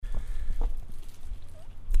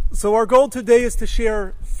So our goal today is to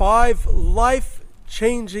share 5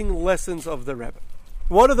 life-changing lessons of the Rebbe.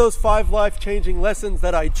 One of those 5 life-changing lessons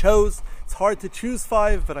that I chose, it's hard to choose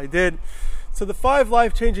 5, but I did. So the 5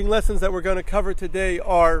 life-changing lessons that we're going to cover today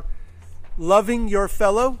are loving your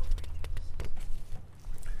fellow,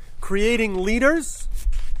 creating leaders,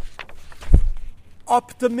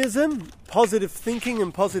 optimism, positive thinking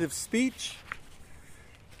and positive speech,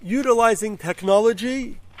 utilizing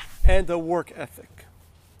technology, and a work ethic.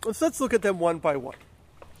 So let's look at them one by one.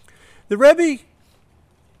 The Rebbe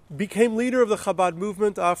became leader of the Chabad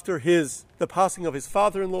movement after the passing of his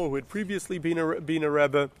father-in-law, who had previously been a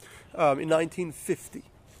Rebbe, in 1950.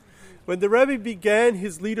 When the Rebbe began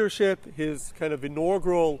his leadership, his kind of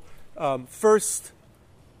inaugural first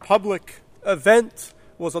public event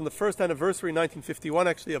was on the first anniversary in 1951,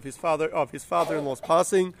 actually, of his father-in-law's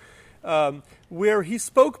passing, where he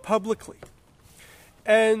spoke publicly.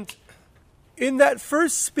 And in that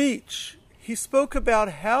first speech, he spoke about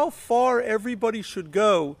how far everybody should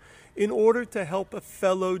go in order to help a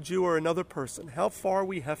fellow Jew or another person, how far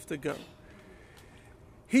we have to go.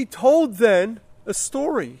 He told then a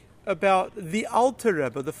story about the Alter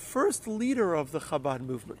Rebbe, the first leader of the Chabad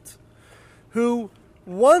movement, who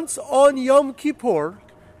once on Yom Kippur,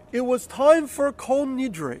 it was time for Kol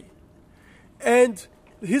Nidre, and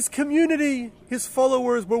his community, his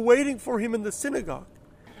followers, were waiting for him in the synagogue.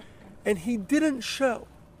 And he didn't show.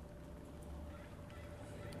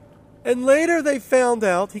 And later they found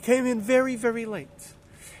out, he came in very, very late.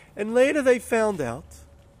 And later they found out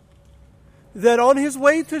that on his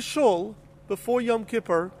way to Shul, before Yom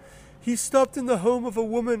Kippur, he stopped in the home of a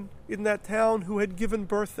woman in that town who had given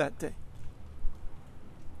birth that day.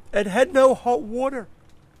 And had no hot water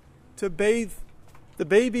to bathe the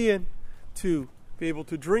baby in, to be able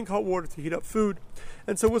to drink hot water, to heat up food.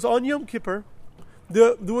 And so it was on Yom Kippur.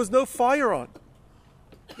 There was no fire on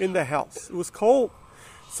in the house. It was cold.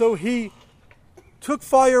 So he took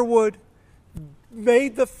firewood,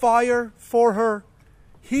 made the fire for her,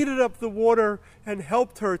 heated up the water, and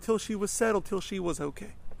helped her till she was settled, till she was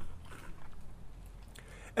okay.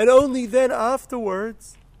 And only then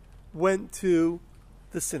afterwards went to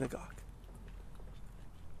the synagogue.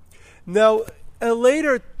 Now, at a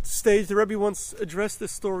later stage, the Rebbe once addressed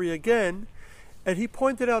this story again, and he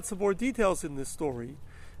pointed out some more details in this story,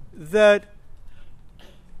 that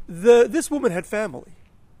this woman had family.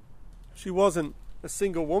 She wasn't a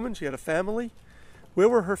single woman, she had a family. Where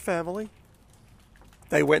were her family?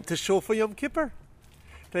 They went to Shul for Yom Kippur.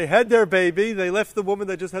 They had their baby, they left the woman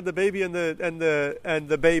that just had the baby and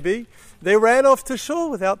the baby. They ran off to Shul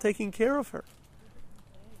without taking care of her.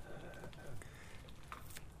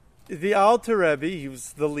 The Alter Rebbe, he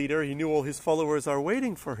was the leader, he knew all his followers are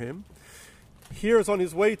waiting for him. Here's on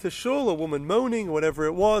his way to Shul a woman moaning, whatever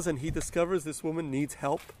it was, and he discovers this woman needs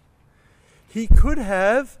help. He could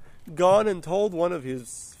have gone and told one of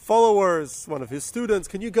his followers, one of his students,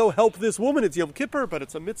 can you go help this woman? It's Yom Kippur, but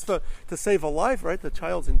it's a mitzvah to save a life, right? The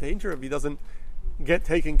child's in danger if he doesn't get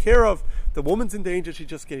taken care of. The woman's in danger, she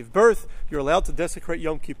just gave birth. You're allowed to desecrate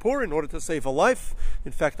Yom Kippur in order to save a life.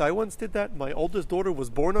 In fact, I once did that. My oldest daughter was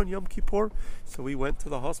born on Yom Kippur, so we went to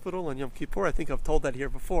the hospital on Yom Kippur. I think I've told that here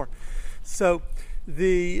before. So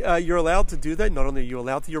you're allowed to do that. Not only are you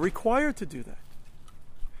allowed to, you're required to do that.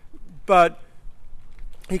 But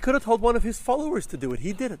he could have told one of his followers to do it.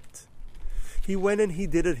 He didn't. He went and he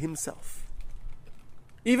did it himself.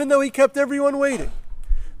 Even though he kept everyone waiting.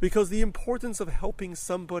 Because the importance of helping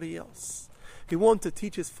somebody else. He wanted to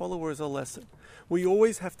teach his followers a lesson. We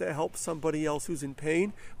always have to help somebody else who's in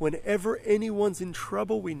pain. Whenever anyone's in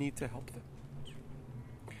trouble, we need to help them.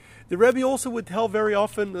 The Rebbe also would tell very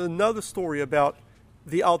often another story about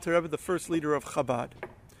the Alter Rebbe, the first leader of Chabad.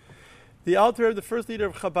 The Alter Rebbe, the first leader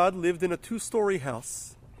of Chabad, lived in a 2-story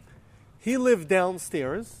house. He lived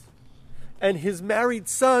downstairs, and his married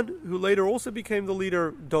son, who later also became the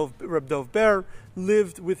leader, Reb Dov Ber,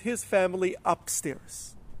 lived with his family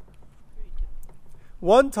upstairs.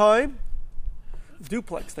 One time,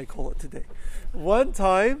 duplex they call it today. One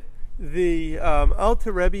time, the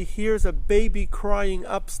Alter Rebbe hears a baby crying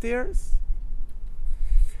upstairs.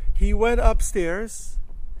 He went upstairs,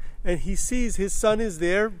 and he sees his son is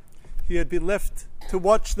there. He had been left to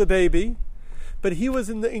watch the baby, but he was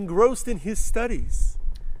engrossed in his studies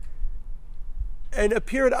and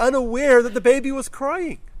appeared unaware that the baby was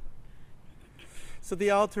crying. So the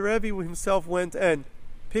Alter Rebbe himself went and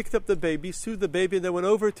picked up the baby, soothed the baby, and then went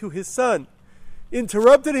over to his son,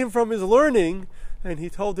 interrupted him from his learning, and he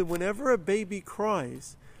told him, whenever a baby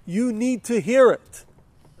cries, you need to hear it.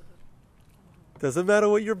 Doesn't matter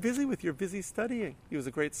what you're busy with, you're busy studying. He was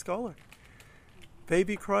a great scholar.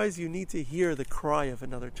 baby cries, you need to hear the cry of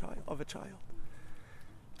a child.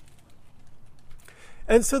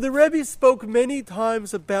 And so the Rebbe spoke many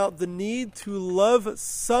times about the need to love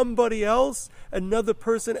somebody else, another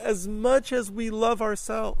person, as much as we love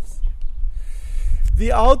ourselves.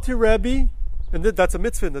 The Alter Rebbe, and that's a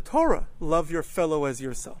mitzvah in the Torah, love your fellow as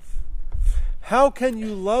yourself. How can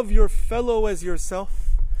you love your fellow as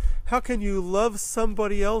yourself? How can you love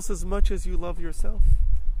somebody else as much as you love yourself?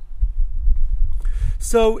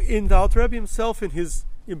 So in the Alter Rebbe himself, in his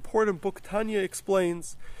important book Tanya,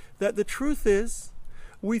 explains that the truth is,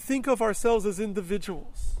 we think of ourselves as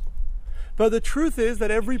individuals. But the truth is that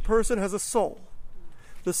every person has a soul.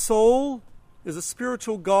 The soul is a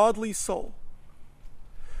spiritual, godly soul.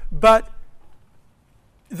 But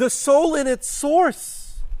the soul in its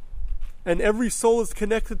source, and every soul is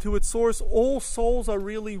connected to its source, all souls are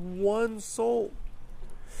really one soul.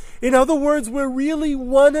 In other words, we're really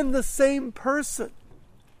one and the same person.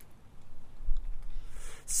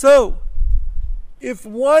 So, if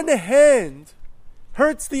one hand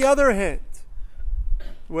hurts the other hand,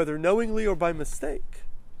 whether knowingly or by mistake,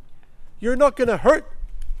 you're not going to hurt.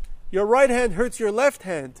 Your right hand hurts your left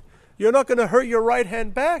hand. You're not going to hurt your right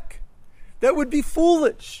hand back. That would be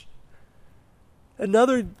foolish.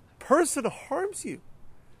 Another person harms you.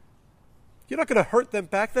 You're not going to hurt them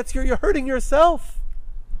back. You're hurting yourself.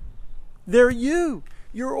 They're you.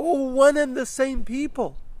 You're all one and the same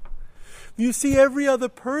people. You see every other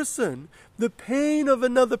person, the pain of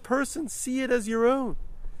another person, see it as your own.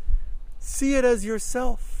 See it as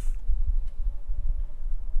yourself.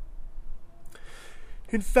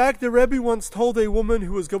 In fact, the Rebbe once told a woman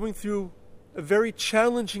who was going through a very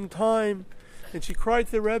challenging time, and she cried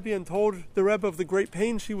to the Rebbe and told the Rebbe of the great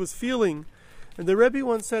pain she was feeling. And the Rebbe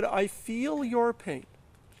once said, "I feel your pain."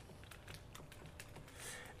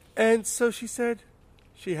 And so she said,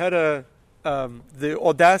 she had the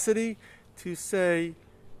audacity to say,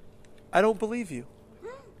 "I don't believe you.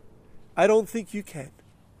 I don't think you can."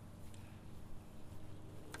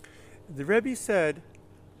 The Rebbe said,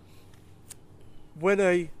 when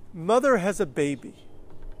a mother has a baby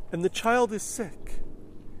and the child is sick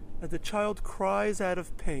and the child cries out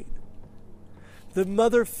of pain, the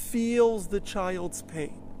mother feels the child's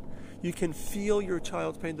pain. You can feel your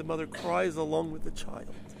child's pain. The mother cries along with the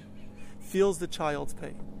child, feels the child's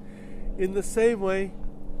pain. In the same way,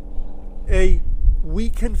 we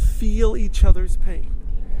can feel each other's pain.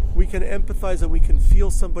 We can empathize and we can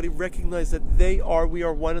feel somebody, recognize that we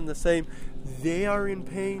are one and the same. They are in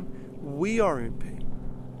pain, we are in pain.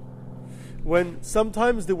 When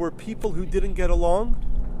sometimes there were people who didn't get along,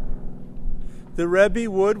 the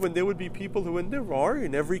Rebbe would, when there would be people who, and there are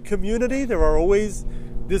in every community,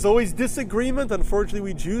 there's always disagreement. Unfortunately,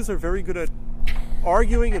 we Jews are very good at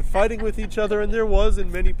arguing and fighting with each other, and there was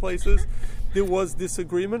in many places. There was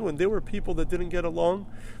disagreement when there were people that didn't get along.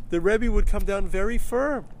 The Rebbe would come down very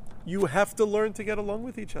firm. You have to learn to get along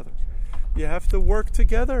with each other. You have to work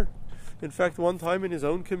together. In fact, one time in his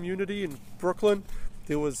own community in Brooklyn,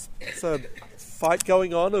 there was a fight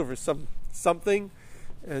going on over something,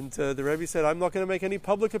 and the Rebbe said, "I'm not going to make any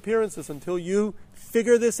public appearances until you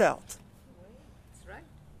figure this out." That's right.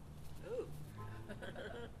 Oh,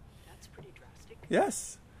 that's pretty drastic.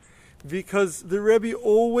 Yes. Because the Rebbe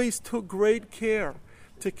always took great care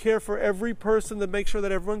to care for every person, to make sure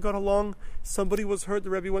that everyone got along. Somebody was hurt,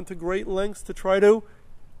 the Rebbe went to great lengths to try to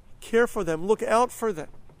care for them, look out for them.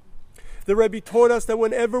 The Rebbe taught us that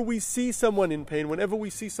whenever we see someone in pain, whenever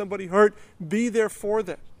we see somebody hurt, be there for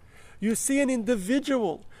them. You see an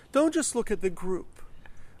individual, don't just look at the group.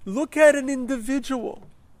 Look at an individual.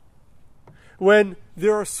 When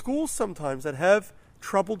there are schools sometimes that have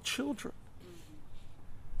troubled children,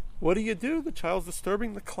 what do? The child's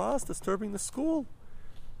disturbing the class, disturbing the school.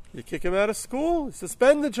 You kick him out of school,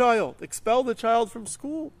 suspend the child, expel the child from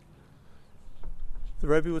school. The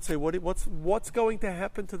Rebbe would say, what's going to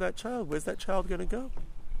happen to that child? Where's that child going to go?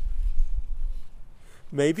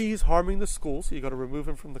 Maybe he's harming the school, so you got to remove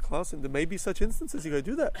him from the class, and there may be such instances, you got to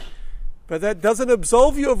do that. But that doesn't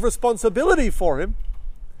absolve you of responsibility for him.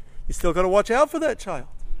 You still got to watch out for that child.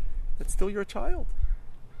 That's still your child.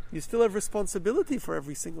 You still have responsibility for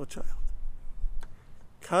every single child.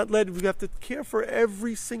 We have to care for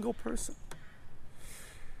every single person.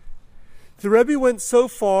 The Rebbe went so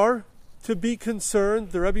far to be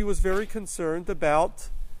concerned, the Rebbe was very concerned about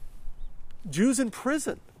Jews in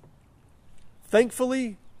prison.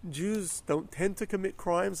 Thankfully, Jews don't tend to commit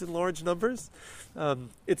crimes in large numbers.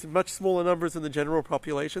 It's much smaller numbers than the general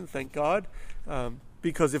population, thank God,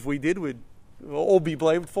 because if we did, we'd all be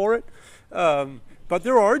blamed for it. But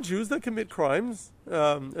there are Jews that commit crimes,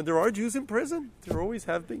 and there are Jews in prison. There always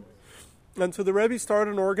have been. And so the Rebbe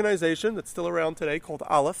started an organization that's still around today called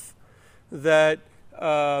Aleph that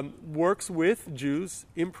works with Jews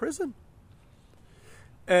in prison.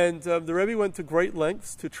 And the Rebbe went to great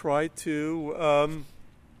lengths to try to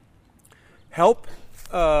help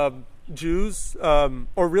Jews,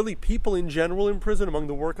 or really people in general in prison. Among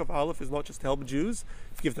the work of Aleph is not just to help Jews,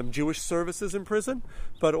 give them Jewish services in prison,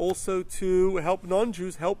 but also to help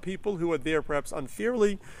non-Jews, help people who are there perhaps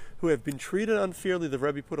unfairly, who have been treated unfairly. The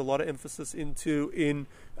Rebbe put a lot of emphasis into in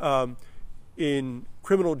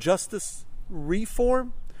criminal justice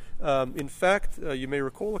reform. In fact, you may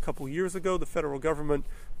recall a couple years ago, the federal government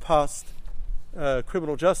passed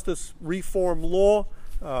criminal justice reform law.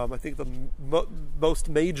 I think the most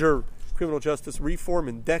major criminal justice reform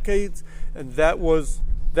in decades, and that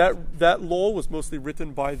law was mostly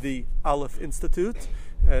written by the Aleph Institute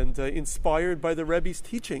and inspired by the Rebbe's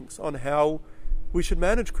teachings on how we should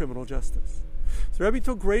manage criminal justice. So the Rebbe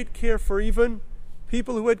took great care for even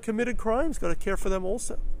people who had committed crimes, got to care for them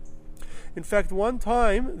also. In fact, one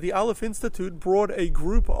time, the Aleph Institute brought they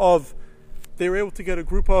were able to get a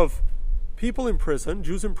group of people in prison,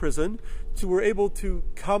 Jews in prison, were able to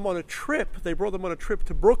come on a trip. They brought them on a trip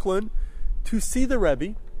to Brooklyn to see the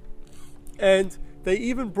Rebbe, and they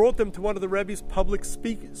even brought them to one of the Rebbe's public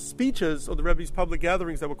speeches, or the Rebbe's public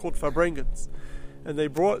gatherings that were called Farbrengens. And they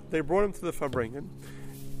brought him to the Farbrengen,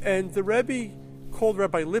 and the Rebbe called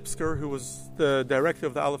Rabbi Lipsker, who was the director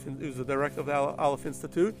of the Aleph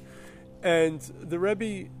Institute, and the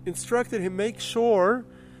Rebbe instructed him, make sure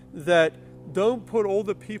that don't put all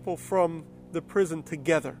the people from the prison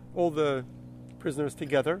together, all the prisoners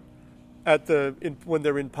together when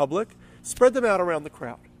they're in public. Spread them out around the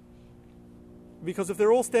crowd. Because if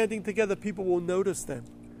they're all standing together, people will notice them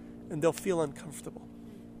and they'll feel uncomfortable.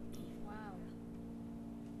 Wow.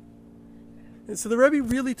 And so the Rebbe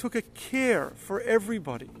really took a care for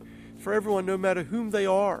everybody, for everyone, no matter whom they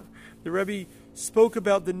are. The Rebbe spoke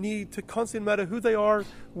about the need to constantly, no matter who they are,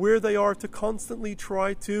 where they are, to constantly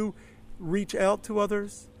try to reach out to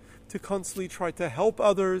others, to constantly try to help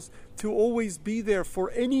others, to always be there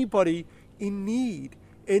for anybody in need,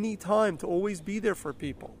 any time, to always be there for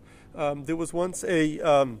people. There was once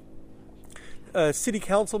a city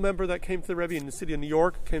council member that came to the Rebbe in the city of New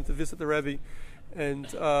York, came to visit the Rebbe, and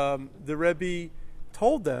the Rebbe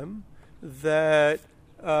told them that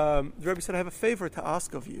the Rebbe said, I have a favor to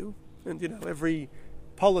ask of you. And every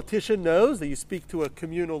politician knows that you speak to a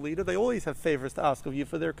communal leader, they always have favors to ask of you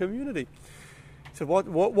for their community. He said, what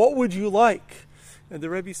would you like? And the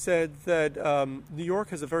Rebbe said that New York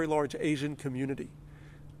has a very large Asian community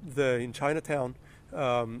in Chinatown,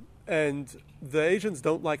 and the Asians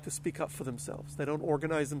don't like to speak up for themselves. They don't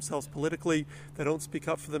organize themselves politically. They don't speak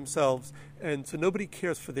up for themselves. And so nobody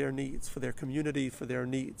cares for their needs, for their community, for their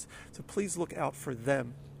needs. So please look out for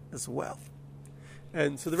them as well.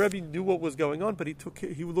 And so the Rebbe knew what was going on, but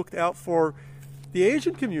he looked out for the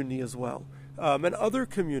Asian community as well, and other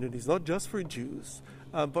communities, not just for Jews,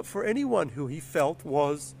 but for anyone who he felt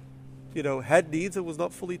was, had needs and was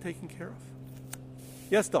not fully taken care of.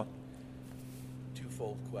 Yes, Don?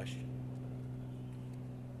 Twofold question.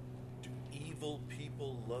 Do evil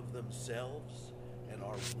people love themselves, and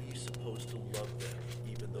are we supposed to love them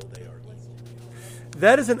even though they are evil?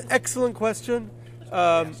 That is an excellent question.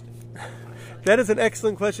 That is an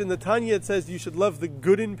excellent question. The Tanya says you should love the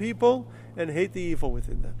good in people and hate the evil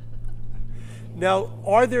within them. Now,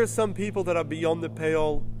 are there some people that are beyond the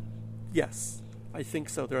pale? Yes, I think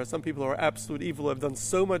so. There are some people who are absolute evil, who have done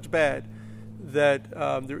so much bad that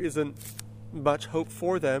there isn't much hope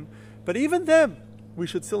for them. But even them, we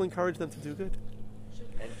should still encourage them to do good.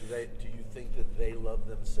 And do you think that they love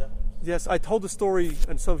themselves? Yes, I told the story,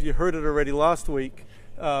 and some of you heard it already last week.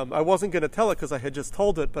 I wasn't going to tell it because I had just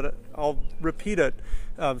told it, but I'll repeat it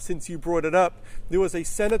since you brought it up. There was a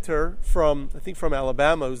senator from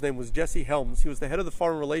Alabama, whose name was Jesse Helms. He was the head of the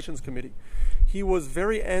Foreign Relations Committee. He was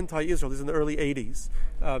very anti-Israel. This is in the early 80s.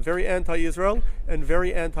 Very anti-Israel and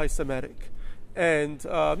very anti-Semitic. And,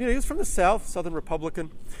 he was from the South, Southern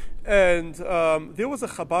Republican. And there was a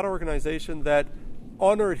Chabad organization that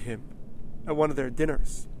honored him at one of their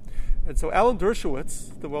dinners. And so Alan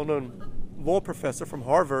Dershowitz, the well-known law professor from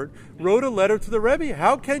Harvard, wrote a letter to the Rebbe.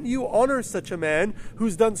 How can you honor such a man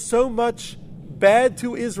who's done so much bad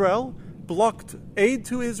to Israel, blocked aid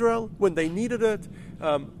to Israel when they needed it,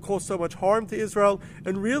 caused so much harm to Israel,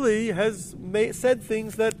 and really has said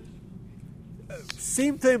things that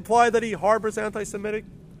seem to imply that he harbors anti-Semitic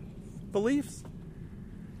beliefs?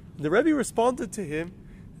 The Rebbe responded to him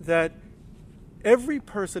that every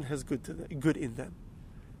person has good in them.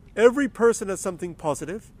 Every person has something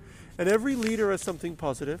positive, and every leader has something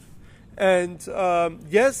positive. And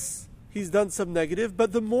yes, he's done some negative,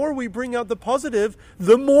 but the more we bring out the positive,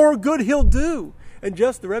 the more good he'll do. And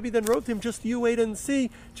the Rebbe then wrote to him, just you wait and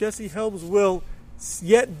see, Jesse Helms will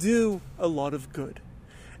yet do a lot of good.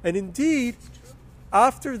 And indeed,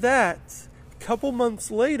 after that, a couple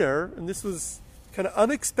months later, and this was kind of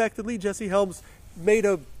unexpectedly, Jesse Helms made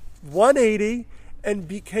a 180 and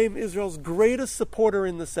became Israel's greatest supporter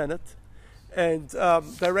in the Senate, and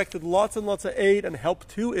directed lots and lots of aid and help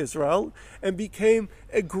to Israel, and became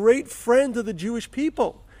a great friend of the Jewish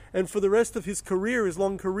people. And for the rest of his career, his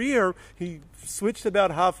long career, he switched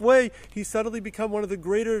about halfway. He suddenly became one of the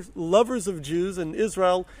greater lovers of Jews and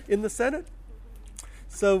Israel in the Senate.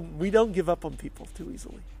 So we don't give up on people too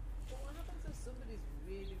easily. But what happens if somebody's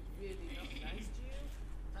really, really not nice to you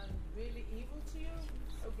and really evil to you?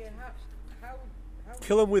 Okay, how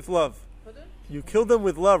Kill them with love. pardon? You kill them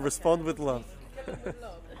with love, respond with love. Kill him with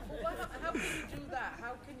love. Well, how can you do that?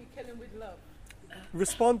 How can you kill him with love?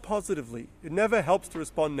 Respond positively. It never helps to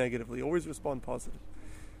respond negatively. Always respond positive.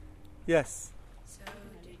 Yes. So,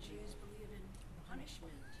 do Jews believe in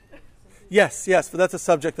punishment? Yes, but that's a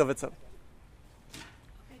subject of its own. Okay,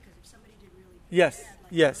 because if somebody did really Yes, bad,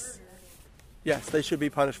 like yes. murder, Yes, they should be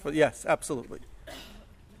punished for. Yes, absolutely.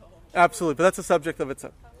 Absolutely, but that's a subject of its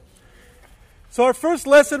own. So our first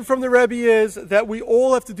lesson from the Rebbe is that we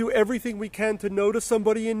all have to do everything we can to notice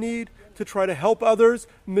somebody in need, to try to help others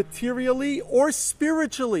materially or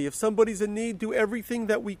spiritually. If somebody's in need, do everything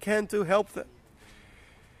that we can to help them.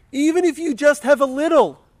 Even if you just have a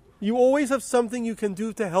little, you always have something you can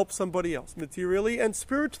do to help somebody else, materially and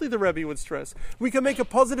spiritually, the Rebbe would stress. We can make a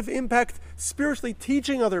positive impact spiritually,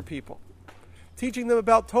 teaching other people. Teaching them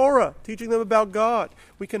about Torah, teaching them about God.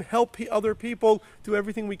 We can help other people, do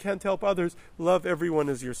everything we can to help others. Love everyone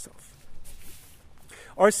as yourself.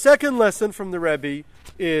 Our second lesson from the Rebbe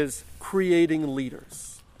is creating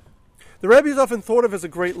leaders. The Rebbe is often thought of as a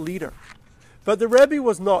great leader, but the Rebbe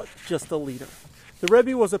was not just a leader. The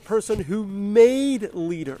Rebbe was a person who made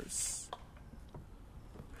leaders.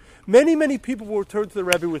 Many, many people will turn to the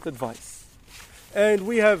Rebbe with advice. And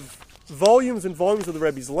we have volumes and volumes of the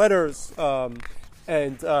Rebbe's letters,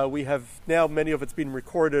 and we have now many of it's been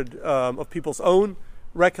recorded of people's own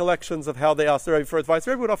recollections of how they asked the Rebbe for advice.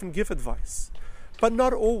 The Rebbe would often give advice, but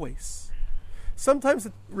not always. Sometimes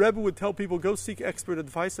the Rebbe would tell people, go seek expert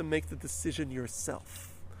advice and make the decision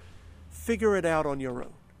yourself. Figure it out on your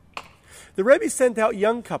own. The Rebbe sent out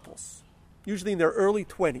young couples, usually in their early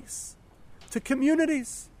 20s, to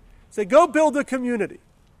communities. Say, go build a community.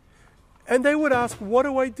 And they would ask, what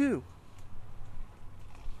do I do?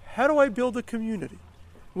 How do I build a community?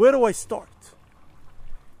 Where do I start?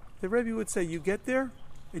 The Rebbe would say, you get there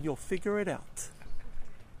and you'll figure it out.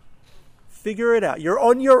 Figure it out. You're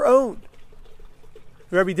on your own.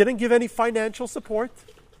 The Rebbe didn't give any financial support.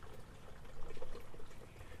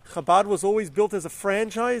 Chabad was always built as a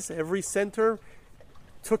franchise. Every center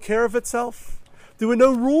took care of itself. There were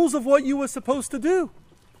no rules of what you were supposed to do.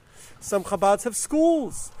 Some Chabads have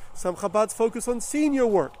schools. Some Chabads focus on senior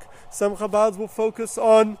work. Some Chabads will focus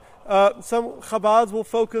on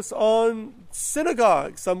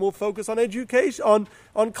synagogues. Some will focus on education,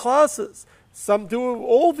 on classes. Some do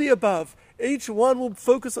all the above. Each one will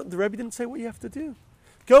focus on. The Rebbe didn't say what you have to do.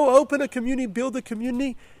 Go open a community, build a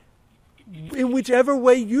community in whichever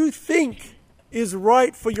way you think is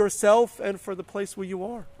right for yourself and for the place where you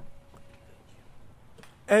are.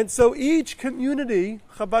 And so each community,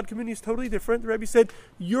 Chabad community, is totally different. The Rebbe said,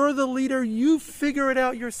 you're the leader, you figure it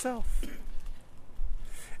out yourself.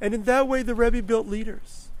 And in that way, the Rebbe built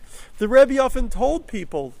leaders. The Rebbe often told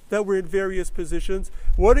people that were in various positions,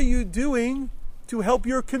 what are you doing to help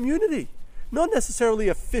your community? Not necessarily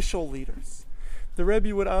official leaders. The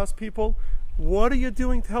Rebbe would ask people, what are you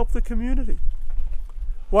doing to help the community?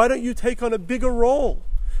 Why don't you take on a bigger role?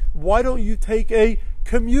 Why don't you take a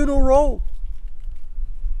communal role?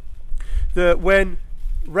 When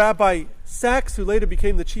Rabbi Sachs, who later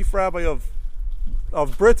became the chief rabbi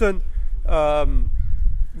of Britain,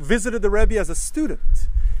 visited the Rebbe as a student,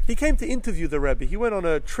 he came to interview the Rebbe. He went on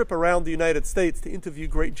a trip around the United States to interview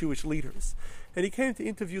great Jewish leaders. And he came to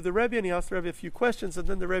interview the Rebbe, and he asked the Rebbe a few questions, and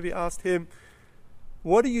then the Rebbe asked him,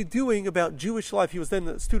 what are you doing about Jewish life? He was then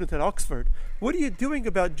a student at Oxford. What are you doing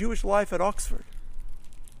about Jewish life at Oxford?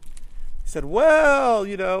 He said, well,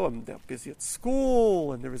 I'm now busy at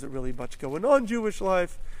school, and there isn't really much going on in Jewish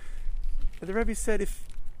life. And the Rebbe said, if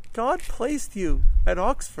God placed you at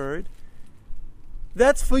Oxford,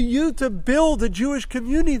 that's for you to build a Jewish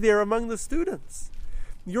community there among the students.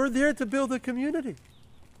 You're there to build a community.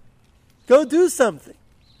 Go do something.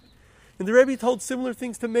 And the Rebbe told similar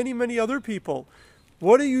things to many, many other people.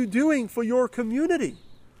 What are you doing for your community?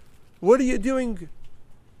 What are you doing?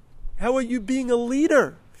 How are you being a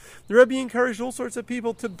leader? The Rebbe encouraged all sorts of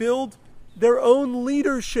people to build their own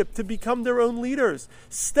leadership, to become their own leaders.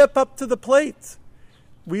 Step up to the plate.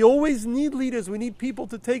 We always need leaders. We need people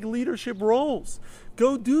to take leadership roles.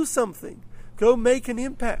 Go do something. Go make an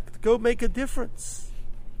impact. Go make a difference.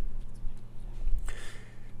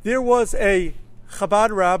 There was a Chabad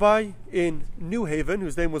rabbi in New Haven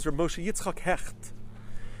whose name was Rav Moshe Yitzchak Hecht.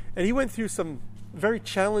 And he went through some very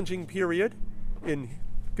challenging period in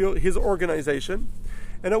his organization.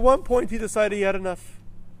 And at one point he decided he had enough.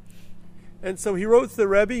 And so he wrote to the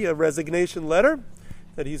Rebbe a resignation letter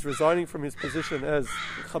that he's resigning from his position as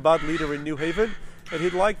Chabad leader in New Haven. And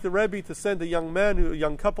he'd like the Rebbe to send a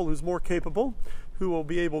young couple who's more capable, who will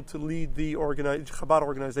be able to lead the Chabad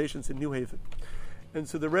organizations in New Haven. And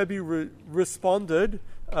so the Rebbe responded,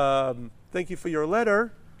 thank you for your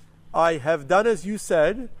letter. I have done as you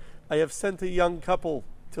said. I have sent a young couple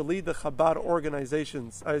to lead the Chabad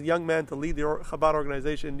organizations, a young man to lead the Chabad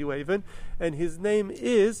organization in New Haven, and his name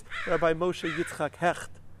is Rabbi Moshe Yitzchak Hecht.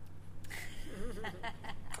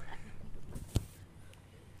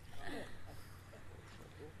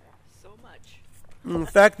 So much. In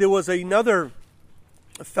fact, there was another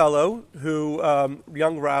fellow who,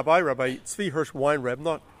 young Rabbi Tzvi Hirsch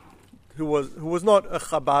Weinreb, who was not a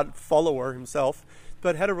Chabad follower himself,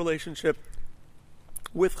 but had a relationship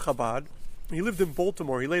with Chabad. He lived in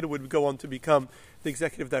Baltimore. He later would go on to become the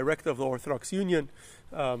executive director of the Orthodox Union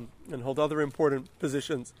and hold other important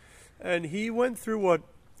positions. And he went through what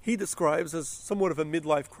he describes as somewhat of a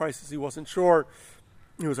midlife crisis. He wasn't sure.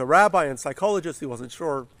 He was a rabbi and psychologist. He wasn't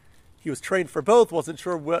sure. He was trained for both, wasn't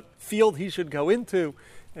sure what field he should go into.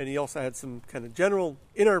 And he also had some kind of general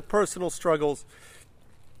interpersonal struggles.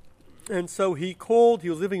 And so he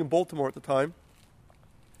was living in Baltimore at the time,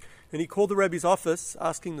 and he called the Rebbe's office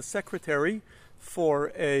asking the secretary for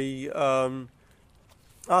an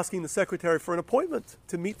appointment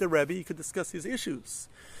to meet the Rebbe. He could discuss his issues.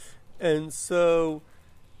 And so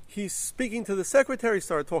he's speaking to the secretary,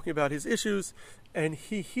 started talking about his issues, and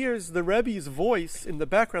he hears the Rebbe's voice in the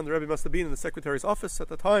background. The Rebbe must have been in the secretary's office at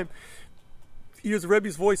the time. He hears the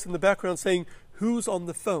Rebbe's voice in the background saying, "Who's on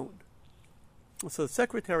the phone?" So the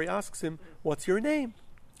secretary asks him, "What's your name?"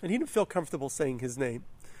 And he didn't feel comfortable saying his name.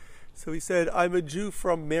 So he said, "I'm a Jew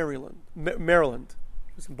from Maryland." He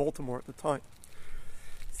was in Baltimore at the time.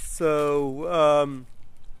 So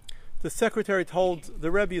the secretary told the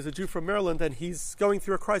Rebbe is a Jew from Maryland and he's going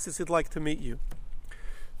through a crisis. He'd like to meet you.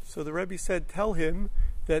 So the Rebbe said, tell him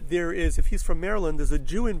that if he's from Maryland, there's a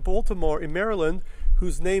Jew in Maryland,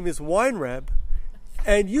 whose name is Weinreb,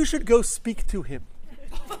 and you should go speak to him.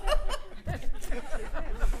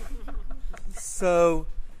 So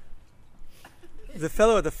the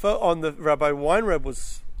fellow on the Rabbi Weinreb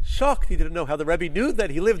was shocked. He didn't know how the Rebbe knew that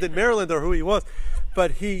he lived in Maryland or who he was.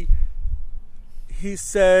 But he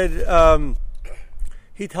said,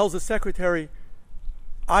 he tells the secretary,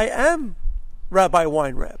 I am Rabbi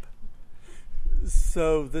Weinreb.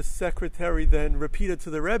 So the secretary then repeated to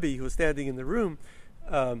the Rebbe, who was standing in the room,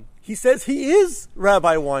 he says he is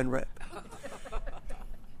Rabbi Weinreb.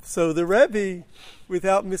 So the Rebbe,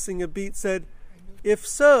 without missing a beat, said, if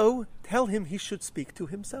so, tell him he should speak to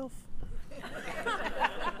himself.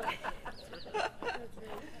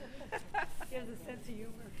 He has a sense of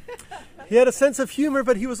humor. He had a sense of humor,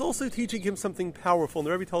 but he was also teaching him something powerful. And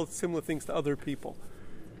the Rebbe told similar things to other people.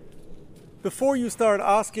 Before you start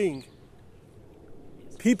asking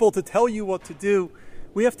people to tell you what to do,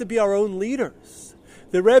 we have to be our own leaders.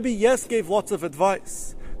 The Rebbe, yes, gave lots of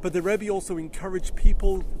advice, but the Rebbe also encouraged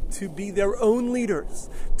people to be their own leaders,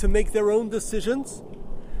 to make their own decisions,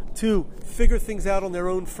 to figure things out on their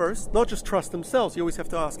own first, not just trust themselves. You always have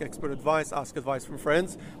to ask expert advice, ask advice from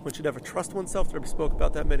friends. One should never trust oneself. The Rebbe spoke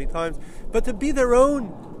about that many times. But to be their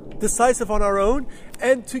own, decisive on our own,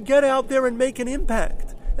 and to get out there and make an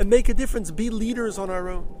impact and make a difference, be leaders on our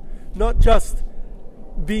own, not just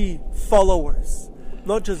be followers,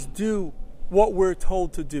 not just do what we're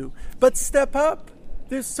told to do, but step up.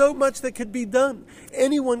 There's so much that could be done.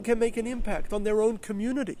 Anyone can make an impact on their own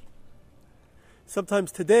community.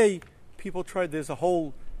 Sometimes today, people try, today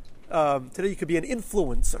you could be an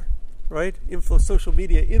influencer, right? Social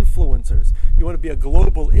media influencers. You want to be a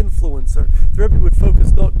global influencer. The Rebbe would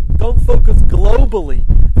don't focus globally,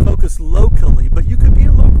 focus locally. But you could be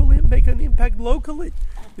make an impact locally.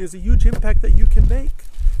 There's a huge impact that you can make.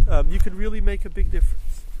 You could really make a big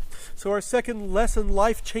difference. So our second lesson,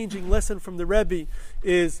 life-changing lesson from the Rebbe,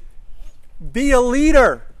 is be a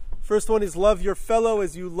leader. First one is love your fellow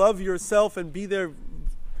as you love yourself, and be there,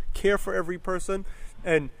 care for every person,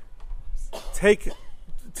 and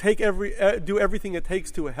do everything it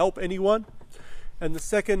takes to help anyone. And the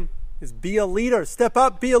second is be a leader. Step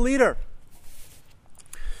up, be a leader.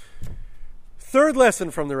 Third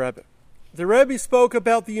lesson from the Rebbe. The Rebbe spoke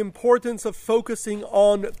about the importance of focusing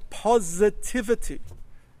on positivity.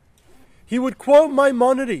 He would quote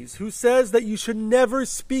Maimonides, who says that you should never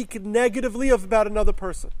speak negatively about another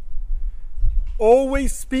person.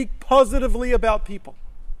 Always speak positively about people,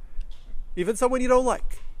 even someone you don't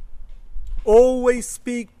like. Always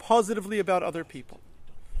speak positively about other people.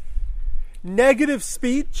 Negative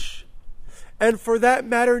speech, and for that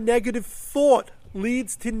matter, negative thought,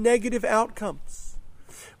 leads to negative outcomes.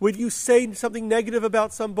 When you say something negative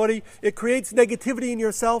about somebody, it creates negativity in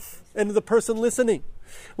yourself and the person listening.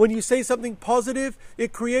 When you say something positive,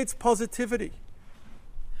 it creates positivity.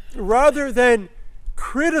 Rather than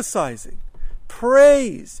criticizing,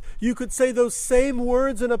 praise, you could say those same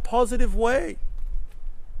words in a positive way.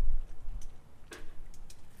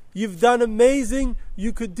 You've done amazing,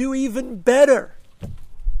 you could do even better.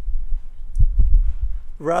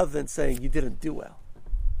 Rather than saying you didn't do well.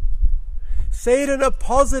 Say it in a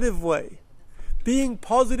positive way. Being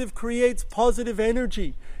positive creates positive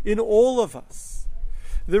energy in all of us.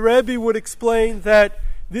 The Rebbe would explain that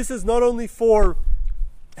this is not only for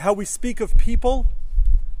how we speak of people,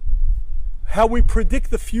 how we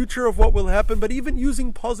predict the future of what will happen, but even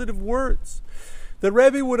using positive words. The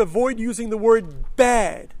Rebbe would avoid using the word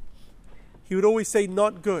bad. He would always say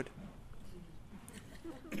not good.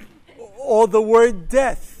 Or the word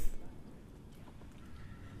death.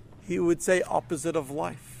 He would say opposite of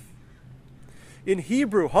life. In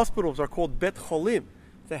Hebrew, hospitals are called Bet Cholim,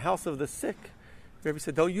 the house of the sick. The Rebbe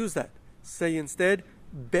said, don't use that. Say instead,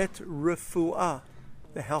 Bet Refuah,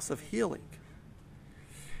 the house of healing.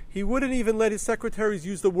 He wouldn't even let his secretaries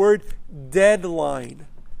use the word deadline,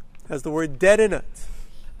 has the word dead in it.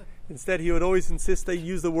 Instead, he would always insist they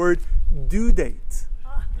use the word due date.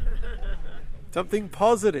 Something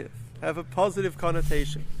positive, have a positive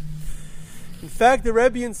connotation. In fact, the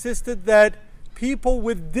Rebbe insisted that people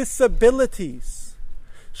with disabilities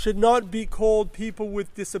should not be called people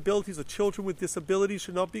with disabilities, or children with disabilities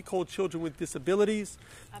should not be called children with disabilities.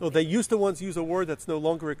 Well, they used to once use a word that's no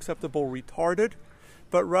longer acceptable, retarded,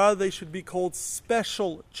 but rather they should be called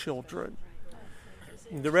special children.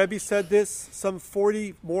 The Rebbe said this some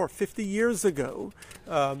 50 years ago.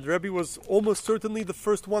 The Rebbe was almost certainly the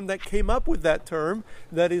first one that came up with that term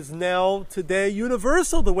that is now today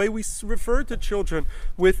universal, the way we refer to children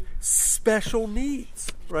with special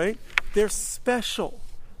needs, right? They're special.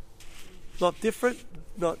 Not different,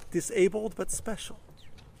 not disabled, but special.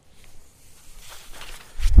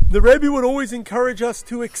 The Rebbe would always encourage us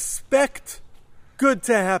to expect good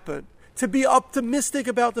to happen, to be optimistic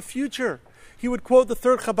about the future. He would quote the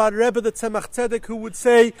third Chabad Rebbe, the Tzemach Tzedek, who would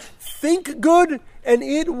say, think good and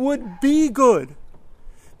it would be good.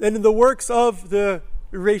 And in the works of the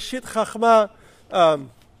Reshit Chachma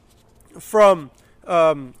from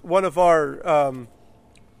one of our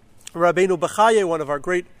Rabbeinu Bechaye, one of our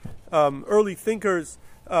great early thinkers,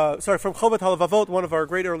 from Chovat HaLevavot, one of our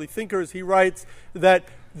great early thinkers, he writes that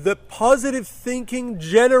the positive thinking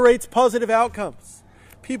generates positive outcomes.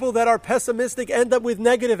 People that are pessimistic end up with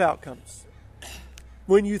negative outcomes.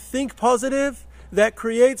 When you think positive, that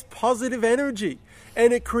creates positive energy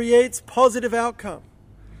and it creates positive outcome.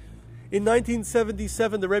 In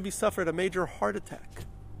 1977, the Rebbe suffered a major heart attack.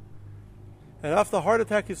 And after the heart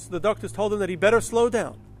attack, the doctors told him that he better slow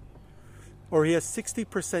down, or he has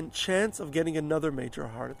 60% chance of getting another major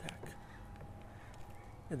heart attack.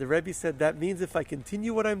 And the Rebbe said, that means if I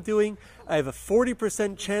continue what I'm doing, I have a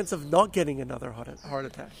 40% chance of not getting another heart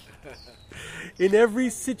attack. In every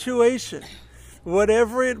situation,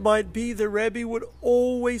 whatever it might be, the Rebbe would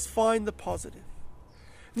always find the positive.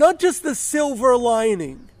 Not just the silver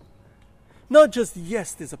lining. Not just,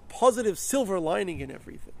 yes, there's a positive silver lining in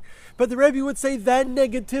everything. But the Rebbe would say that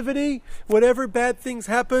negativity, whatever bad things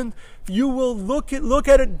happen, you will look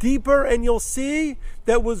at it deeper and you'll see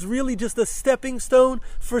that was really just a stepping stone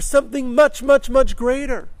for something much, much, much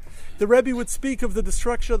greater. The Rebbe would speak of the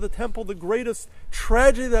destruction of the temple, the greatest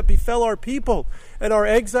tragedy that befell our people, and our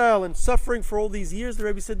exile and suffering for all these years. The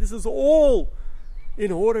Rebbe said this is all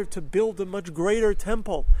in order to build a much greater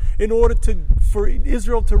temple, in order for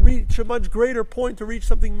Israel to reach a much greater point, to reach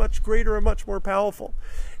something much greater and much more powerful.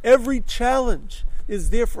 Every challenge is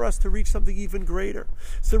there for us to reach something even greater.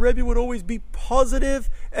 So the Rebbe would always be positive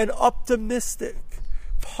and optimistic.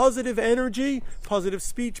 Positive energy, positive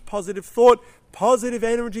speech, positive thought, positive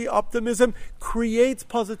energy, optimism creates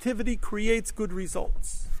positivity, creates good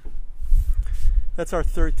results. That's our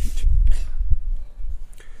third teaching.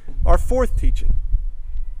 Our fourth teaching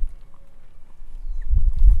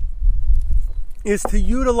is to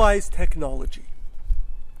utilize technology.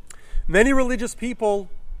 Many religious people,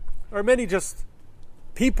 or many just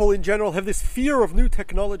people in general, have this fear of new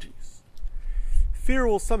technologies. Fear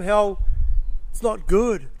will somehow, it's not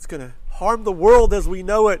good. It's going to harm the world as we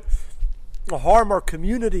know it, or harm our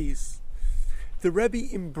communities. The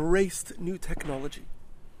Rebbe embraced new technology.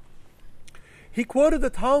 He quoted the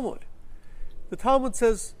Talmud. The Talmud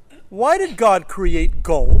says, why did God create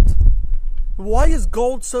gold? Why is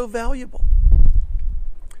gold so valuable?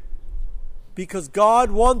 Because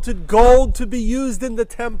God wanted gold to be used in the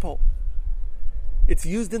temple. It's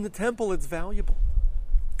used in the temple, it's valuable.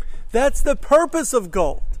 That's the purpose of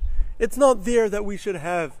gold. It's not there that we should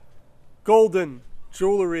have golden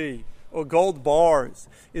jewelry or gold bars.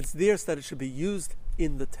 It's there so that it should be used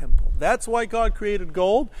in the temple. That's why God created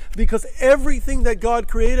gold, because everything that God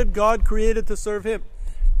created to serve Him.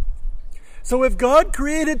 So if God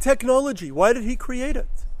created technology, why did He create it?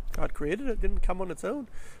 God created it, didn't come on its own.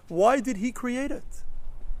 Why did He create it?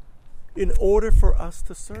 In order for us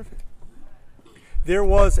to serve Him. There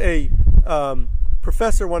was a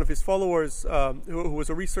professor, one of his followers, who was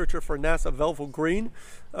a researcher for NASA, Velvel Green,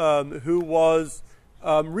 who was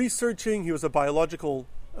researching. He was a biological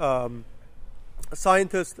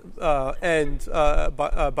scientist and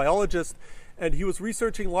biologist, and he was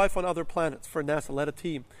researching life on other planets for NASA. Led a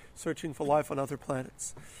team searching for life on other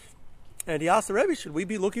planets. And he asked the Rebbe, should we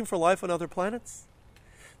be looking for life on other planets?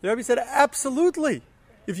 The Rebbe said, absolutely.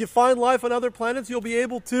 If you find life on other planets, you'll be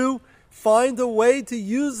able to find a way to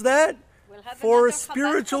use that for a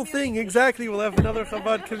spiritual thing. Exactly, we'll have another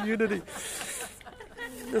Chabad community.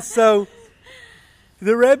 So,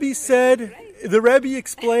 the Rebbe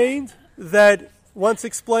explained that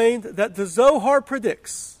the Zohar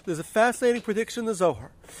predicts, there's a fascinating prediction in the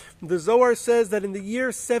Zohar. The Zohar says that in the year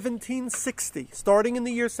 1760, starting in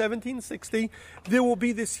the year 1760, there will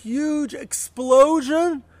be this huge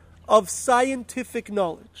explosion of scientific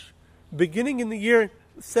knowledge. Beginning in the year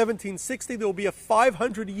 1760, there will be a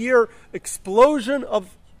 500-year explosion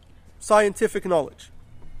of scientific knowledge.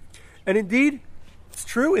 And indeed, it's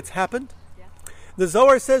true, it's happened. Yeah. The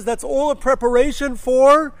Zohar says that's all a preparation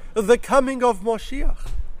for the coming of Moshiach.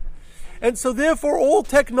 And so therefore, all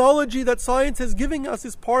technology that science is giving us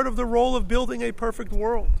is part of the role of building a perfect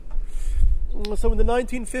world. So in the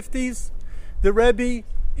 1950s, the Rebbe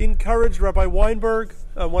encouraged Rabbi Weinberg,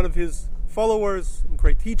 one of his followers, a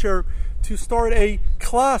great teacher, to start a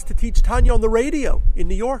class to teach Tanya on the radio in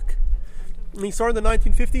New York. And he started in the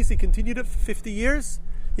 1950s. He continued it for 50 years.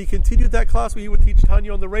 He continued that class where he would teach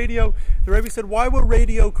Tanya on the radio. The Rebbe said, why were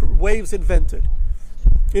radio waves invented?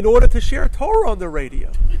 In order to share Torah on the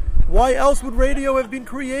radio. Why else would radio have been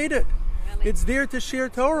created? It's there to share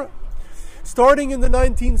Torah. Starting in the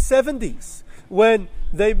 1970s, when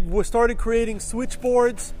they started creating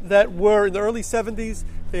switchboards that were, in the early 70s,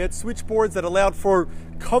 they had switchboards that allowed for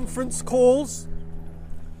conference calls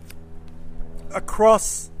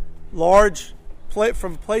across large,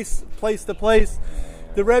 from place to place.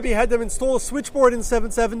 The Rebbe had them install a switchboard in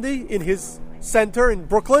 770 in his center in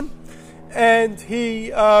Brooklyn. And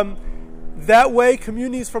he, that way,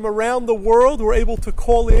 communities from around the world were able to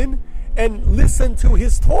call in and listen to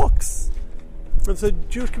his talks. And so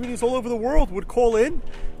Jewish communities all over the world would call in.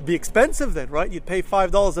 It'd be expensive then, right? You'd pay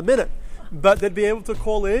 $5 a minute. But they'd be able to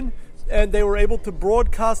call in, and they were able to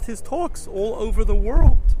broadcast his talks all over the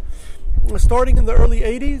world. Starting in the early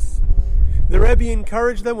 80s, the Rebbe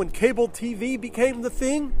encouraged them when cable TV became the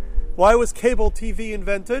thing. Why was cable TV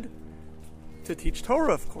invented? To teach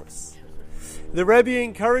Torah, of course. The Rebbe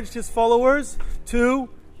encouraged his followers to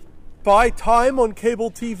buy time on cable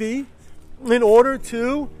TV in order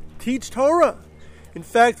to teach Torah. In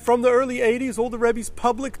fact, from the early 80s, all the Rebbe's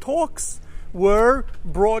public talks were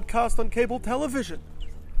broadcast on cable television.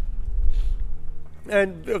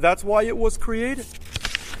 And that's why it was created.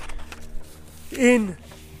 In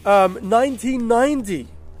 1990,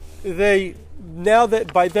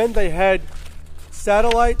 by then they had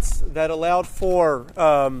satellites that allowed for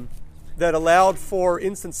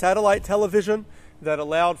instant satellite television, that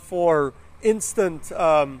allowed for instant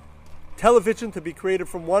television to be created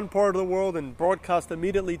from one part of the world and broadcast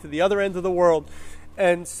immediately to the other end of the world.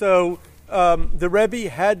 And so the Rebbe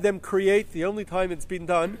had them create, the only time it's been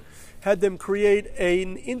done, had them create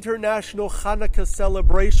an international Hanukkah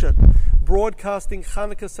celebration, broadcasting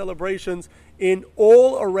Hanukkah celebrations in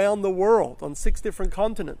all around the world on 6 different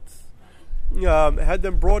continents. Had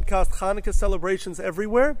them broadcast Hanukkah celebrations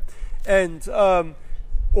everywhere, and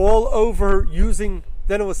all over using,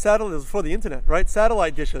 then it was satellite, it was before the internet, right?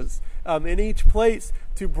 Satellite dishes in each place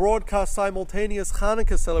to broadcast simultaneous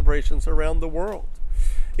Hanukkah celebrations around the world.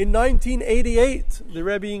 In 1988, the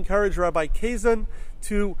Rebbe encouraged Rabbi Kazan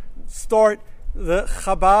to start the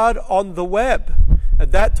Chabad on the web.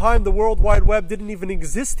 At that time, the World Wide Web didn't even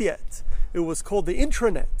exist yet. It was called the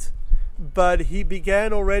intranet. But he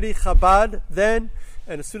began already Chabad then,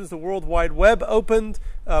 and as soon as the World Wide Web opened,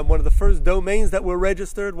 one of the first domains that were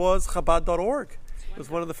registered was Chabad.org. It was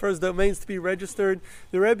one of the first domains to be registered.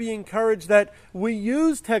 The Rebbe encouraged that we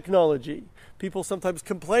use technology. People sometimes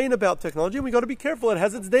complain about technology, and we got to be careful. It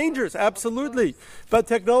has its dangers, absolutely. But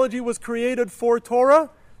technology was created for Torah,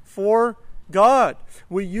 for God.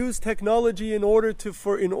 We use technology in order to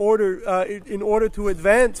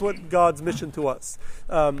advance what God's mission to us,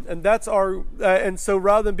 and that's our. And so,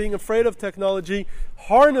 rather than being afraid of technology,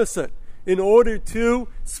 harness it in order to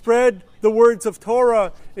spread the words of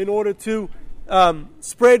Torah, in order to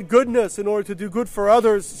spread goodness, in order to do good for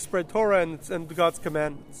others, spread Torah and God's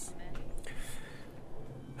commandments.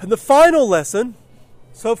 And the final lesson,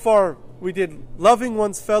 so far we did loving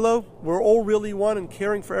one's fellow. We're all really one and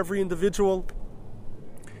caring for every individual.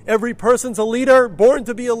 Every person's a leader, born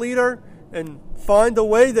to be a leader, and find a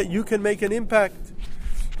way that you can make an impact.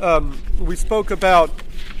 We spoke about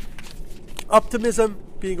optimism,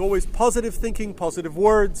 being always positive thinking, positive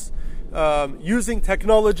words, using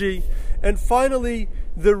technology. And finally,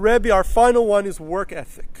 the Rebbe, our final one, is work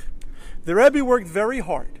ethic. The Rebbe worked very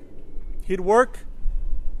hard. He'd work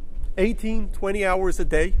 18, 20 hours a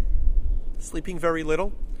day, sleeping very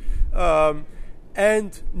little,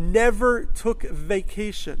 and never took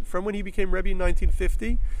vacation. From when he became Rebbe in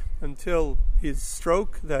 1950 until his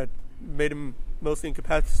stroke that made him mostly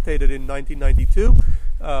incapacitated in 1992,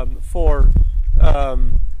 for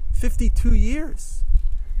 52 years.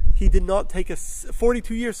 He did not take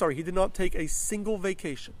 42 years, he did not take a single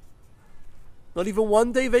vacation. Not even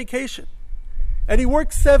one day vacation. And he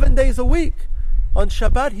worked 7 days a week. On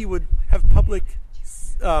Shabbat, he would have public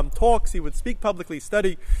talks, he would speak publicly,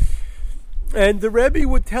 study. And the Rebbe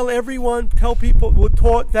would tell people, would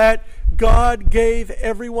taught that God gave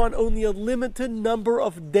everyone only a limited number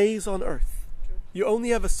of days on earth. You only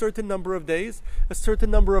have a certain number of days, a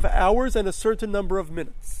certain number of hours, and a certain number of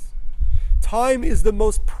minutes. Time is the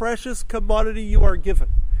most precious commodity you are given.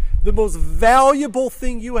 The most valuable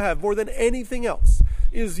thing you have, more than anything else,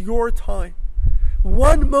 is your time.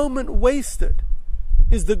 One moment wasted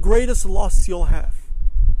is the greatest loss you'll have.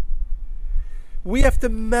 We have to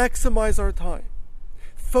maximize our time.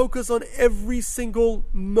 Focus on every single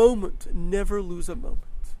moment. Never lose a moment.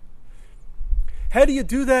 How do you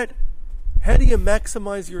do that? How do you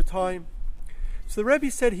maximize your time? So the Rebbe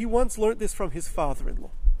said he once learned this from his father-in-law.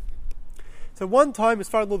 So one time, his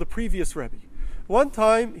father-in-law, the previous Rebbe, one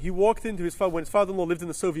time he walked into when his father-in-law lived in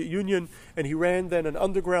the Soviet Union, and he ran then an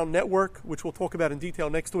underground network, which we'll talk about in detail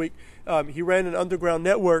next week. He ran an underground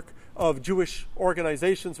network of Jewish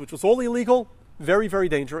organizations, which was all illegal, very, very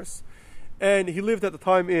dangerous. And he lived at the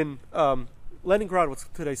time in Leningrad, what's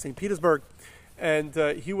today St. Petersburg. And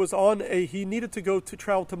he needed to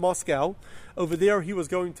travel to Moscow. Over there, he was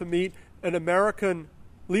going to meet an American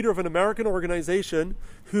leader of an American organization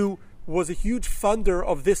who was a huge funder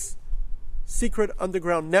of this secret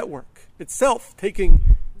underground network itself,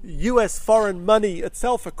 taking U.S. foreign money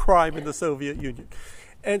itself a crime in the Soviet Union.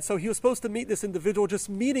 And so he was supposed to meet this individual. Just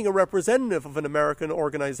meeting a representative of an American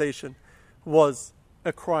organization was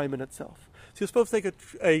a crime in itself. So he was supposed to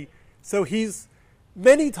take so he's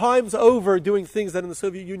many times over doing things that in the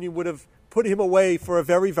Soviet Union would have put him away for a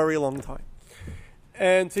very, very long time.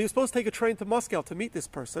 And so he was supposed to take a train to Moscow to meet this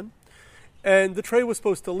person. And the train was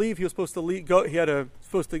supposed to leave. He was supposed to leave.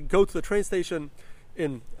 Supposed to go to the train station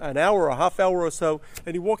in an hour, a half hour or so.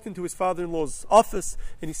 And he walked into his father-in-law's office,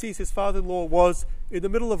 and he sees his father-in-law was in the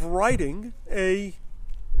middle of writing a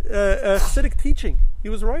Hasidic teaching. He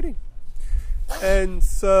was writing, and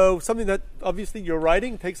so something that obviously you're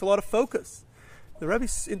writing takes a lot of focus. The Rebbe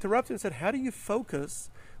interrupted and said, "How do you focus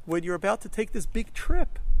when you're about to take this big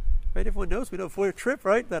trip?" Right? Everyone knows we don't before a trip,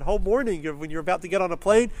 right? That whole morning, when you're about to get on a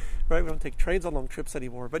plane, right? We don't take trains on long trips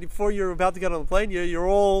anymore. But before you're about to get on a plane, you're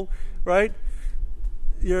all, right?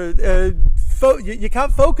 You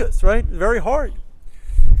can't focus, right? Very hard.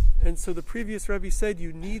 And so the previous Rebbe said,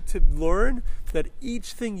 you need to learn that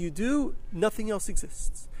each thing you do, nothing else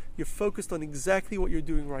exists. You're focused on exactly what you're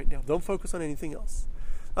doing right now. Don't focus on anything else.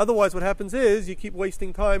 Otherwise, what happens is you keep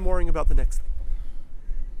wasting time worrying about the next thing.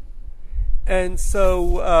 And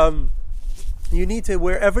so you need to,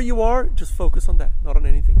 wherever you are, just focus on that, not on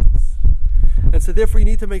anything else. And so therefore you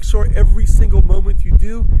need to make sure every single moment you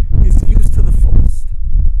do is used to the fullest.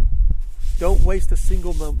 Don't waste a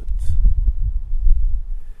single moment.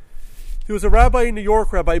 There was a rabbi in New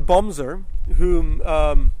York, Rabbi Bomzer, whom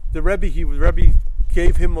the Rebbe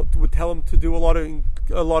gave him, would tell him to do a lot of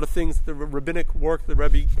a lot of things, the rabbinic work the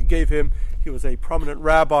Rebbe gave him. He was a prominent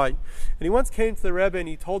rabbi. And he once came to the Rebbe and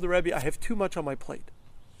he told the Rebbe, I have too much on my plate.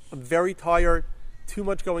 I'm very tired, too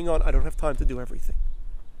much going on. I don't have time to do everything.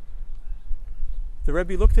 The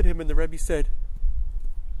Rebbe looked at him and the Rebbe said,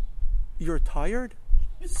 you're tired?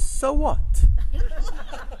 So what?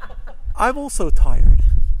 I'm also tired.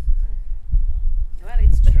 Well,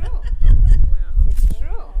 it's true. It's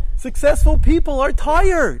true. Successful people are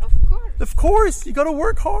tired. Of course. Of course, you got to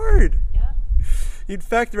work hard. Yeah. In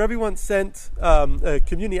fact, the Rebbe once sent a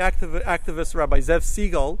community activist, Rabbi Zev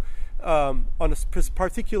Siegel, on a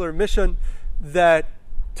particular mission that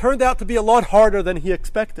turned out to be a lot harder than he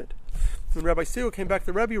expected. When Rabbi Siegel came back to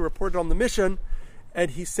the Rebbe, he reported on the mission,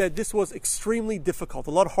 and he said, this was extremely difficult,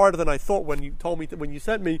 a lot harder than I thought when you told me, when you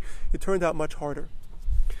sent me. It turned out much harder.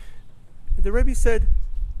 And the Rebbe said,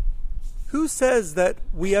 who says that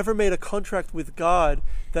we ever made a contract with God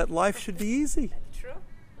that life should be easy? True.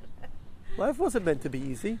 Life wasn't meant to be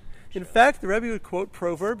easy. In fact, the Rebbe would quote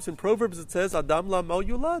Proverbs. In Proverbs it says, Adam la'amal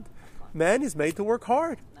yulad. Man is made to work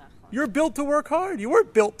hard. You're built to work hard. You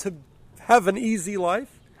weren't built to have an easy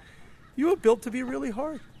life. You were built to be really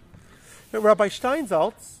hard. And Rabbi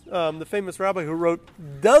Steinsaltz, the famous rabbi who wrote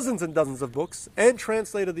dozens and dozens of books and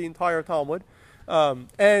translated the entire Talmud,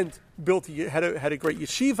 and had a great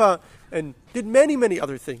yeshiva and did many, many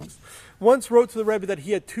other things, once wrote to the Rebbe that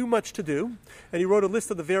he had too much to do, and he wrote a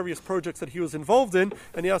list of the various projects that he was involved in,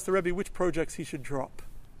 and he asked the Rebbe which projects he should drop.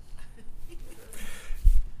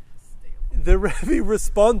 The Rebbe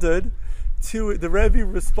responded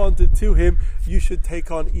to him, you should take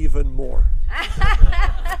on even more.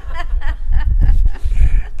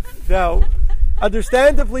 Now,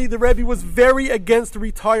 understandably, the Rebbe was very against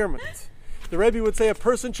retirement. The Rebbe would say a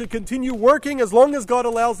person should continue working as long as God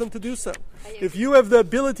allows them to do so. If you have the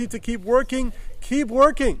ability to keep working, keep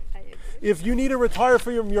working. If you need to retire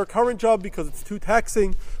from your current job because it's too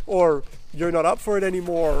taxing, or you're not up for it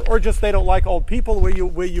anymore, or just they don't like old people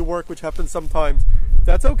where you work, which happens sometimes,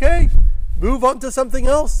 that's okay. Move on to something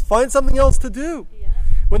else. Find something else to do. Yeah.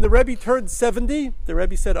 When the Rebbe turned 70, the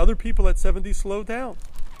Rebbe said other people at 70 slow down.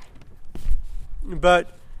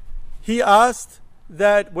 But he asked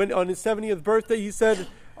that when on his 70th birthday, he said,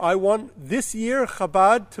 I want this year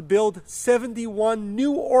Chabad to build 71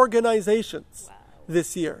 new organizations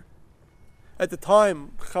this year. At the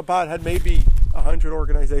time, Chabad had maybe 100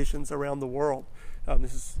 organizations around the world.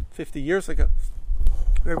 This is 50 years ago.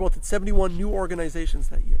 We wanted 71 new organizations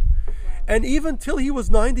that year. And even till he was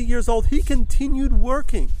 90 years old, he continued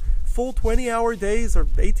working full 20-hour days or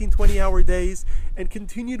 18, 20-hour days, and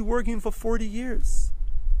continued working for 40 years.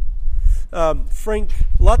 Frank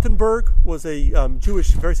Lattenberg was a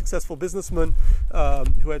Jewish, very successful businessman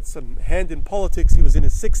who had some hand in politics. He was in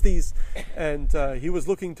his 60s, and he was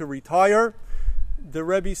looking to retire. The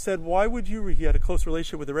Rebbe said, why would you? He had a close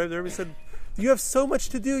relationship with the Rebbe. The Rebbe said, you have so much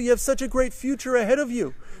to do. You have such a great future ahead of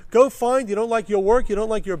you. Go find, you don't like your work, you don't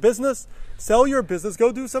like your business, sell your business,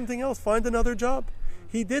 go do something else, find another job.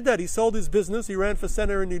 He did that. He sold his business. He ran for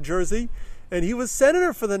senator in New Jersey, and he was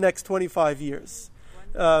senator for the next 25 years.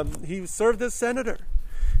 He served as senator.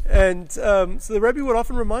 And so the Rebbe would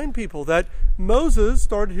often remind people that Moses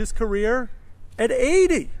started his career at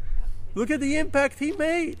 80. Look at the impact he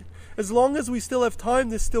made. As long as we still have time,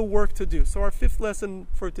 there's still work to do. So our fifth lesson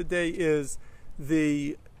for today is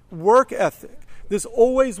the work ethic. There's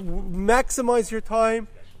always maximize your time.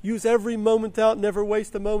 Use every moment out. Never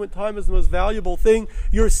waste a moment. Time is the most valuable thing.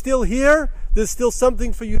 You're still here. There's still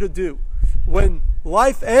something for you to do. When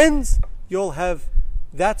life ends,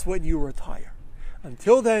 that's when you retire.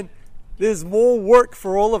 Until then, there's more work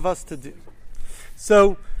for all of us to do.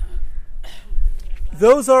 So,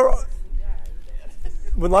 those are...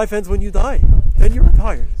 When life ends, when you die, then you're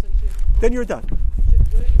retired. Then you're done.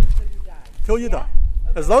 Till you die.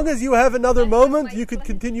 As long as you have another moment, you could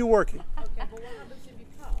continue working. Okay, but what happens if you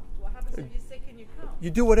can't? What happens if you're sick and you can't? You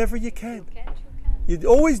do whatever you can. You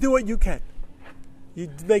always do what you can. You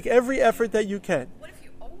make every effort that you can. What if you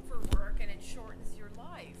overwork and it shortens your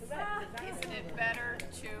life? Isn't it better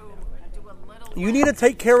to do a little? You need to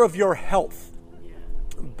take care of your health.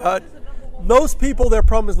 But most people, their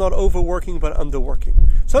problem is not overworking, but underworking.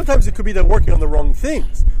 Sometimes it could be they're working on the wrong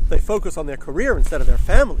things. They focus on their career instead of their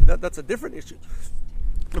family. That's a different issue.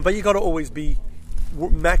 But you got to always be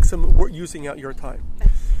using out your time.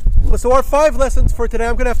 So our 5 lessons for today,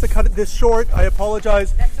 I'm going to have to cut this short. I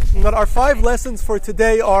apologize. But our 5 lessons for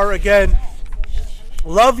today are, again,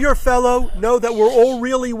 love your fellow. Know that we're all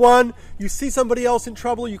really one. You see somebody else in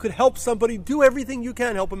trouble, you could help somebody. Do everything you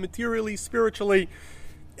can. Help them materially, spiritually.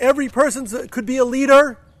 Every person could be a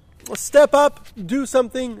leader. Step up, do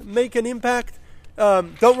something, make an impact.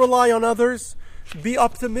 Don't rely on others. Be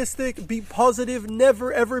optimistic. Be positive.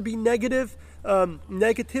 Never, ever be negative.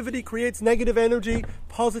 Negativity creates negative energy.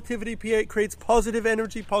 Positivity creates positive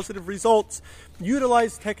energy, positive results.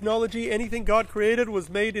 Utilize technology. Anything God created was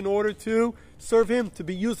made in order to serve Him, to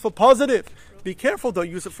be used for positive. Be careful, don't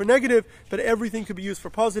use it for negative, but everything could be used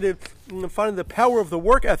for positive. And finding the power of the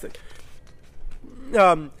work ethic.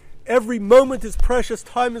 Every moment is precious.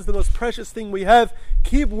 Time is the most precious thing we have.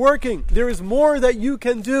 Keep working. There is more that you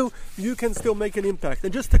can do. You can still make an impact.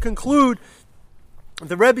 And just to conclude,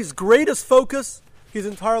 the Rebbe's greatest focus his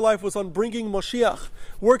entire life was on bringing Moshiach,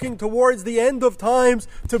 working towards the end of times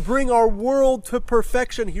to bring our world to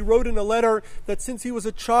perfection. He wrote in a letter that since he was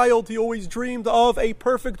a child, he always dreamed of a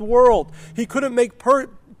perfect world. He couldn't make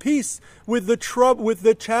peace with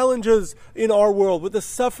the challenges in our world, with the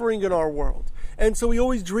suffering in our world. And so he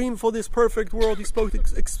always dreamed for this perfect world. He spoke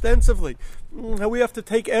extensively. How we have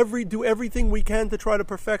to do everything we can to try to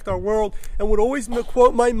perfect our world. And would always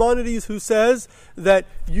quote Maimonides, who says that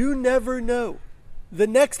you never know. The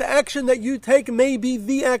next action that you take may be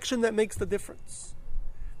the action that makes the difference.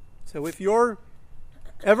 So if you're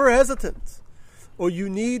ever hesitant, or you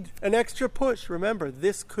need an extra push, remember,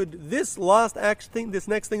 this next thing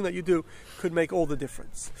that you do could make all the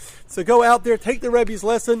difference. So go out there, take the Rebbe's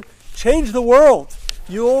lesson, change the world.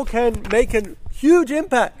 You all can make a huge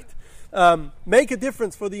impact. Make a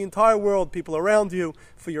difference for the entire world, people around you,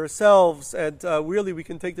 for yourselves, and really we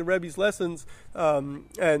can take the Rebbe's lessons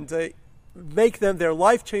and make them their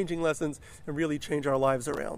life-changing lessons and really change our lives around.